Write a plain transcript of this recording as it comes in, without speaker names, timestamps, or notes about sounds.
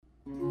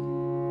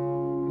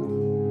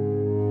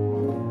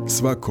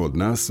Svako od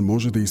nas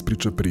može da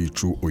ispriča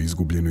priču o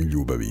izgubljenoj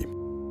ljubavi.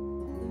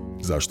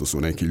 Zašto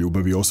su neke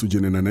ljubavi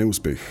osuđene na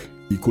neuspeh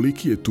i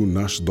koliki je tu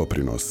naš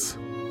doprinos?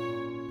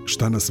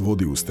 Šta nas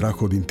vodi u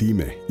strah od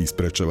intime i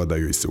sprečava da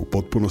joj se u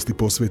potpunosti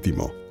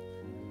posvetimo?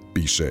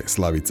 Piše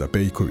Slavica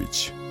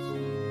Pejković.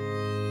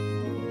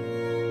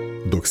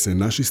 Dok se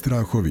naši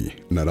strahovi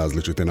na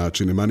različite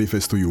načine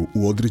manifestuju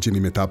u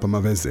određenim etapama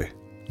veze,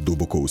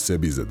 duboko u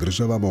sebi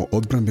zadržavamo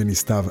odbrambeni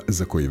stav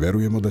za koji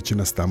verujemo da će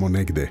nas tamo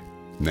negde,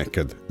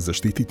 nekad,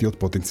 zaštititi od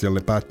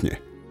potencijalne patnje.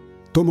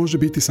 To može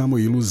biti samo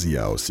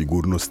iluzija o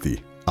sigurnosti,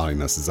 ali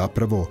nas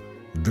zapravo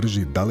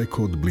drži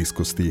daleko od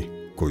bliskosti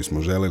koju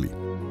smo želeli.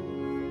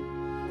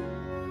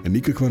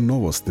 Nikakva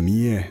novost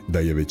nije da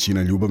je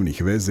većina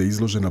ljubavnih veza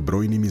izložena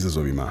brojnim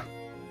izazovima.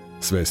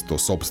 Svest o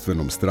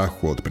sopstvenom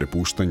strahu od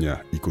prepuštanja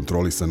i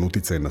kontrolisan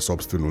uticaj na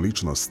sopstvenu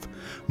ličnost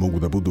mogu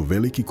da budu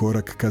veliki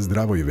korak ka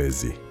zdravoj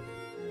vezi.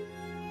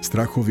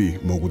 Strahovi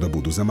mogu da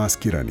budu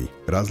zamaskirani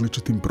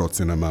različitim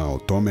procenama o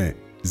tome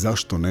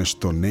zašto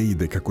nešto ne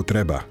ide kako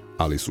treba,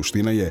 ali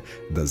suština je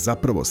da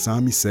zapravo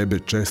sami sebe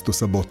često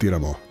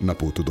sabotiramo na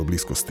putu do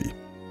bliskosti.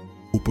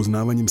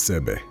 Upoznavanjem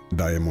sebe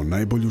dajemo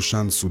najbolju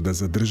šansu da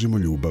zadržimo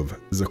ljubav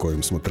za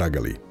kojom smo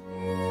tragali.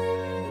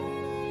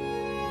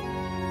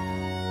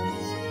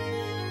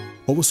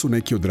 Ovo su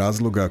neki od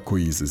razloga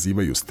koji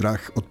izazivaju strah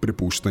od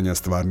prepuštanja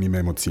stvarnim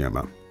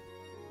emocijama.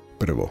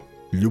 Prvo,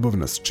 ljubav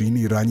nas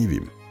čini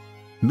ranjivim.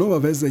 Nova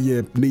veza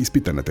je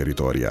neispitana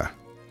teritorija,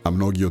 a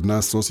mnogi od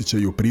nas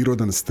osjećaju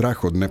prirodan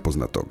strah od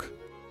nepoznatog.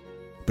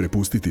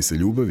 Prepustiti se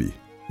ljubavi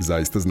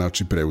zaista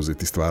znači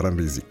preuzeti stvaran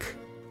rizik.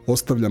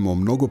 Ostavljamo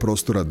mnogo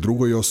prostora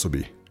drugoj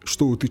osobi,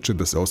 što utiče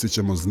da se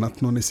osjećamo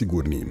znatno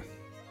nesigurnijim.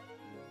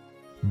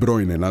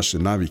 Brojne naše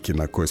navike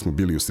na koje smo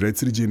bili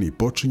usredsređeni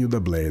počinju da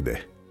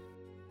blede.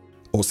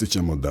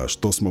 Osjećamo da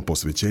što smo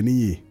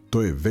posvećeniji,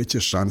 to je veća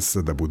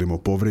šansa da budemo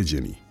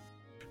povređeni.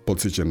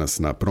 Podsjeća nas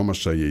na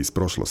promašaje iz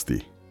prošlosti.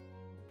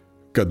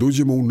 Kad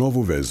uđemo u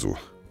novu vezu,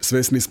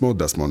 svesni smo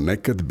da smo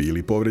nekad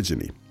bili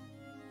povređeni.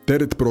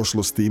 Teret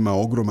prošlosti ima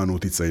ogroman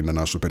uticaj na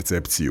našu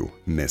percepciju,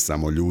 ne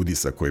samo ljudi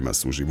sa kojima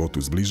se u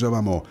životu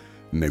zbližavamo,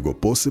 nego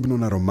posebno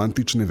na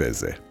romantične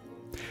veze.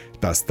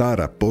 Ta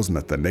stara,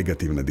 poznata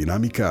negativna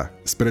dinamika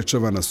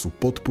sprečava nas u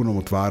potpunom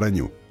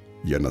otvaranju,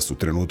 jer nas u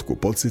trenutku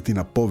podsjeti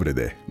na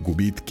povrede,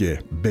 gubitke,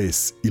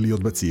 bes ili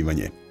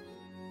odbacivanje.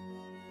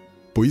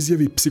 Po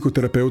izjavi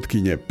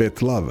psihoterapeutkinje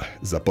Pet Love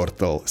za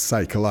portal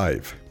Psych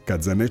Live,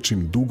 kad za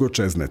nečim dugo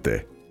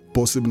čeznete,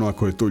 posebno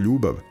ako je to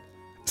ljubav,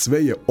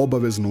 sve je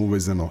obavezno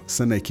uvezano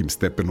sa nekim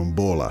stepenom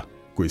bola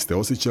koji ste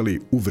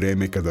osjećali u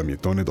vreme kad vam je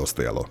to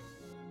nedostajalo.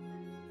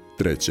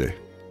 Treće,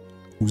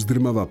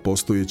 uzdrmava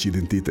postojeći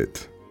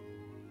identitet.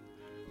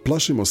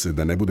 Plašimo se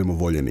da ne budemo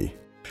voljeni.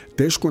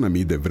 Teško nam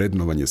ide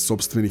vrednovanje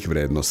sopstvenih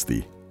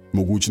vrednosti,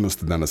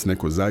 mogućnost da nas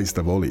neko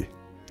zaista voli.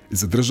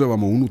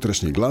 Zadržavamo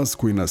unutrašnji glas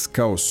koji nas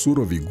kao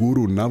surovi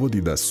guru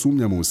navodi da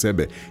sumnjamo u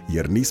sebe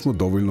jer nismo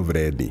dovoljno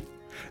vredni.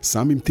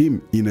 Samim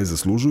tim i ne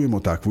zaslužujemo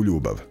takvu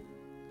ljubav.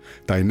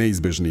 Taj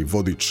neizbežni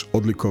vodič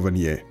odlikovan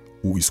je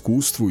u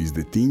iskustvu iz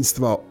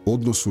detinjstva,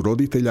 odnosu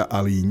roditelja,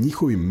 ali i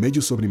njihovim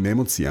međusobnim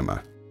emocijama.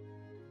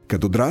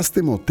 Kad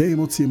odrastemo, te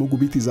emocije mogu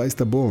biti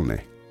zaista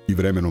bolne i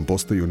vremenom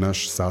postaju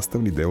naš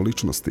sastavni deo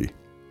ličnosti.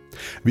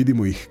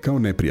 Vidimo ih kao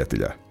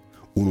neprijatelja.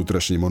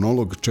 Unutrašnji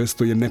monolog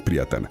često je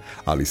neprijatan,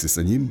 ali se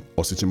sa njim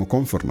osjećamo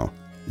komfortno,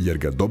 jer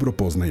ga dobro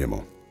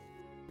poznajemo.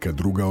 Kad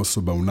druga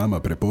osoba u nama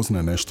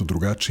prepozna nešto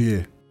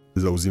drugačije,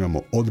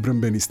 zauzimamo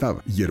odbrambeni stav,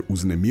 jer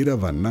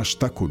uznemirava naš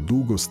tako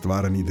dugo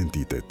stvaran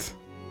identitet.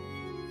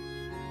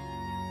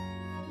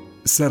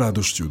 Sa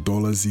radošću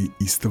dolazi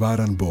i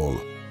stvaran bol.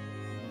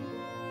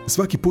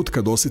 Svaki put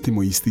kad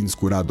osjetimo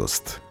istinsku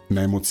radost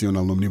na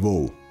emocionalnom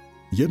nivou,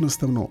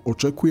 jednostavno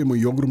očekujemo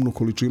i ogromnu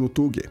količinu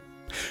tuge.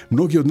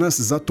 Mnogi od nas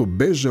zato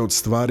beže od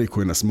stvari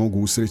koje nas mogu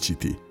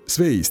usrećiti.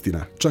 Sve je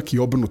istina, čak i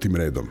obrnutim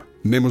redom.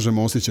 Ne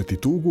možemo osjećati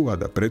tugu, a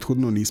da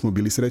prethodno nismo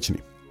bili srećni.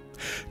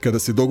 Kada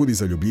se dogodi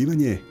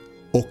zaljubljivanje,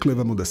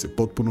 oklevamo da se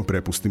potpuno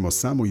prepustimo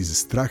samo iz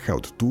straha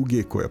od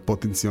tuge koja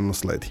potencijalno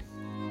sledi.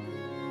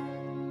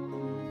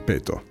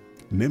 Peto,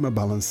 nema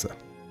balansa.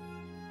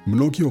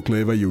 Mnogi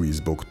oklevaju i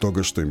zbog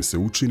toga što im se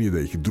učini da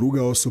ih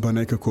druga osoba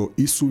nekako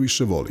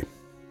isuviše voli.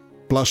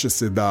 Plaše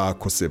se da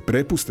ako se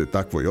prepuste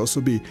takvoj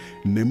osobi,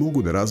 ne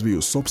mogu da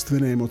razviju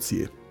sopstvene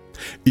emocije.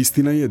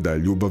 Istina je da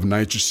ljubav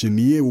najčešće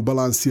nije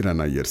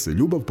ubalansirana jer se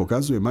ljubav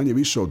pokazuje manje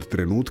više od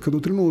trenutka do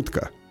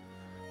trenutka.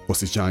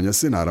 Osjećanja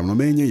se naravno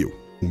menjaju.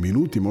 U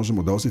minuti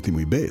možemo da osjetimo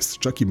i bes,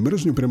 čak i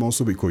mržnju prema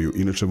osobi koju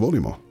inače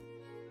volimo.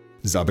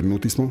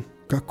 Zabrinuti smo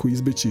kako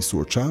izbeći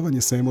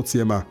suočavanje sa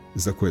emocijama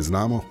za koje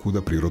znamo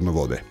kuda prirodno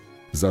vode.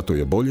 Zato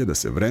je bolje da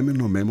se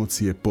vremenom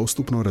emocije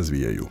postupno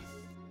razvijaju.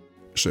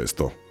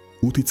 Šesto,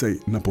 uticaj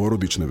na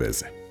porodične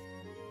veze.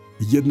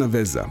 Jedna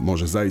veza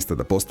može zaista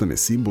da postane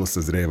simbol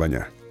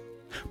sazrevanja.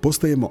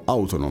 Postajemo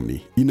autonomni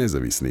i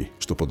nezavisni,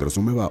 što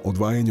podrazumeva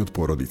odvajanje od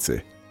porodice,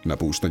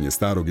 napuštanje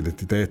starog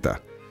identiteta,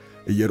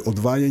 jer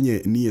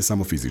odvajanje nije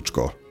samo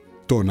fizičko.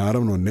 To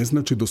naravno ne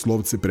znači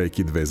doslovce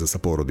prekid veza sa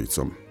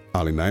porodicom.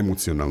 Ali na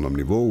emocionalnom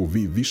nivou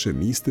vi više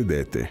niste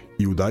dete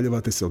i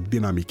udaljavate se od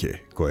dinamike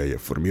koja je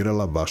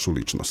formirala vašu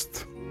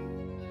ličnost.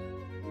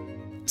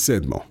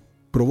 7.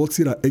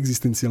 Provocira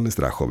egzistencijalne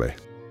strahove.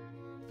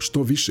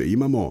 Što više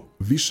imamo,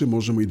 više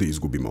možemo i da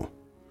izgubimo.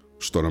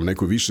 Što nam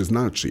neko više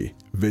znači,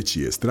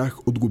 veći je strah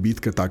od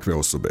gubitka takve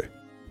osobe.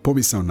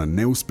 Povisao na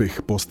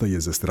neuspeh postaje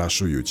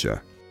zastrašujuća.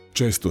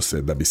 Često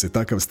se, da bi se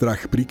takav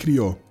strah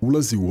prikrio,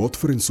 ulazi u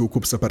otvoren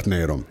sukob sa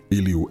partnerom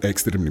ili u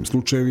ekstremnim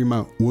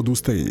slučajevima u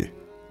odustajanje.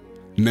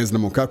 Ne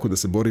znamo kako da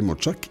se borimo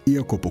čak i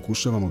ako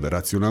pokušavamo da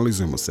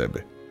racionalizujemo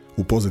sebe.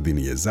 U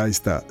pozadini je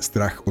zaista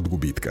strah od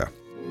gubitka.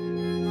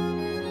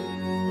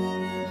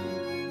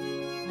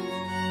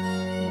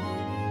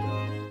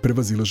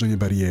 Prevazilaženje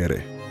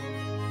barijere.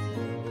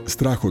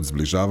 Strah od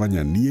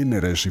zbližavanja nije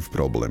nerešiv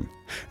problem.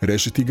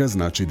 Rešiti ga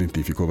znači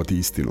identifikovati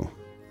istinu.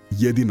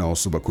 Jedina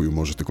osoba koju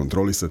možete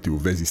kontrolisati u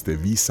vezi ste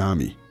vi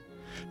sami.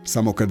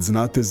 Samo kad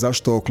znate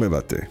zašto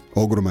oklevate,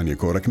 ogroman je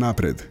korak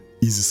napred.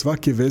 Iz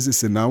svake veze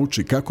se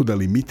nauči kako da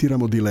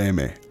limitiramo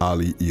dileme,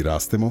 ali i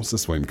rastemo sa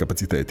svojim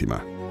kapacitetima.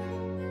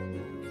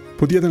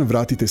 Pod 1.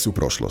 Vratite se u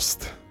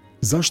prošlost.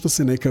 Zašto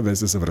se neka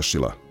veza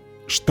završila?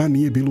 Šta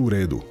nije bilo u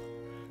redu?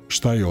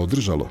 Šta je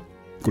održalo?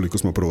 Koliko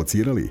smo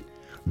provocirali?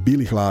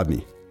 Bili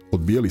hladni?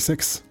 Odbijali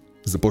seks?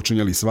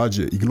 Započinjali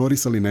svađe?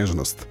 Ignorisali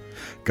nežnost?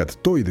 Kad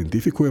to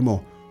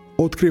identifikujemo,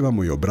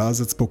 otkrivamo i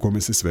obrazac po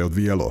kome se sve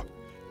odvijalo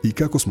i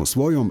kako smo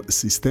svojom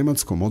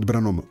sistematskom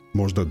odbranom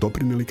možda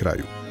doprinijeli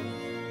kraju.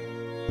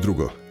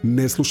 2.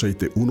 Ne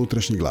slušajte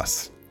unutrašnji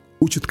glas.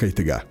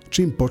 Ućutkajte ga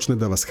čim počne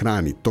da vas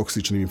hrani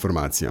toksičnim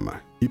informacijama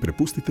i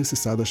prepustite se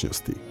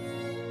sadašnjosti.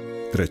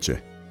 3.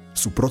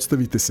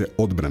 Suprotstavite se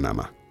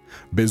odbranama.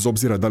 Bez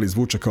obzira da li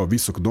zvuče kao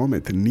visok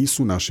domet,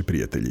 nisu naši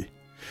prijatelji.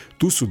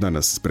 Tu su da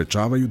nas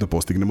sprečavaju da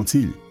postignemo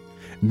cilj.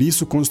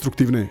 Nisu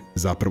konstruktivne,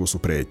 zapravo su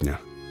pretnja.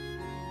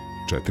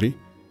 4.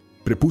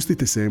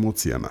 Prepustite se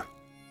emocijama.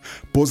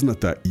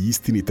 Poznata i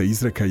istinita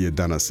izreka je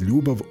da nas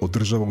ljubav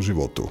održava u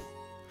životu.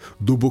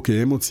 Duboke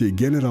emocije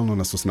generalno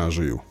nas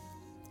osnažuju.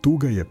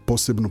 Tuga je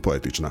posebno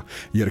poetična,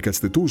 jer kad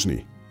ste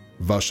tužni,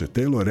 vaše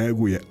telo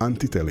reaguje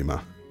antitelima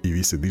i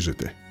vi se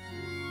dižete.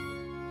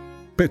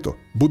 5.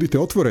 Budite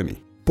otvoreni.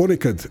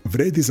 Ponekad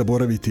vredi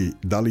zaboraviti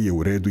da li je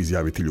u redu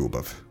izjaviti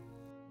ljubav.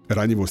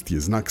 Ranjivost je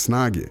znak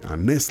snage, a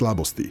ne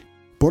slabosti.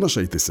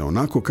 Ponašajte se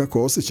onako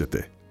kako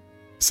osjećate.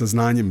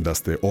 Saznanjem da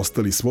ste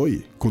ostali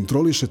svoji,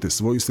 kontrolišete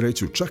svoju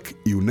sreću čak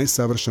i u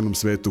nesavršenom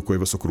svetu koji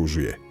vas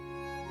okružuje.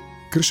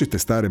 Kršite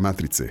stare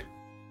matrice.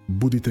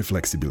 Budite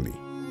fleksibilni.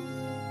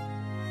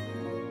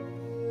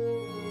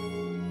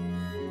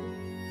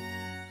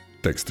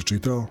 Tekst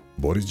čitao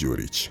Boris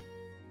Đurić.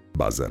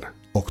 Bazar,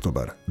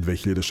 oktobar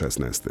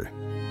 2016.